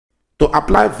To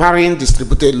apply varying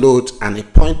distributed load and a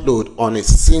point load on a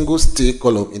single steel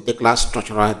column in Tekla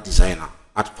Structural Designer,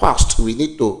 at first we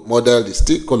need to model the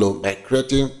steel column by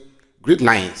creating grid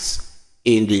lines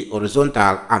in the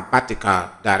horizontal and vertical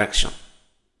direction.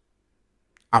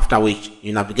 After which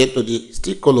you navigate to the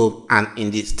steel column, and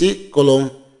in the steel column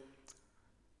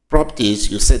properties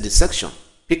you set the section.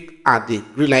 Pick at the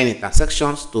grid line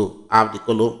intersections to have the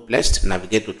column placed.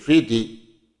 Navigate to 3D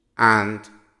and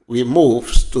we move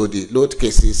to the load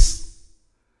cases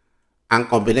and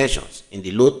combinations. In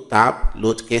the load tab,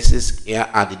 load cases, here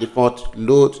are the default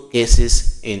load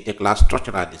cases in Tekla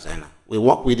Structural Designer. We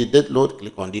work with the dead load,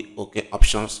 click on the OK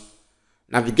options,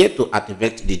 navigate to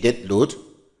activate the dead load,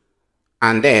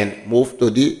 and then move to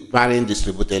the varying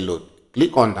distributed load.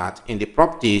 Click on that. In the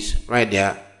properties right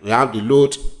there, we have the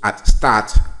load at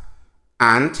start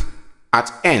and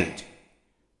at end.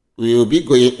 We will be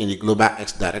going in the global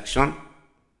X direction.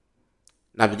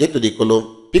 Navigate to the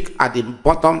column, pick at the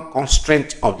bottom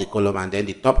constraint of the column and then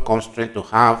the top constraint to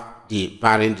have the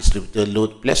varying distributed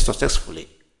load placed successfully.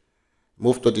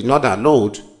 Move to the northern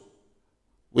load,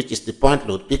 which is the point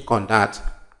load, pick on that,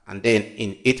 and then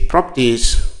in its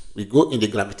properties, we go in the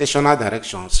gravitational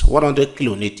directions, 100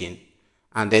 kilonewton,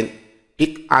 and then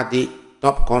pick at the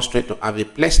top constraint to have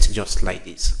it placed just like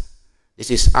this.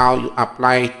 This is how you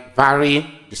apply varying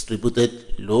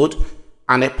distributed load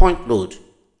and a point load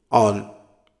on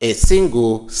a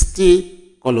single steel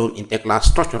column in Tekla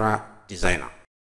Structural Designer.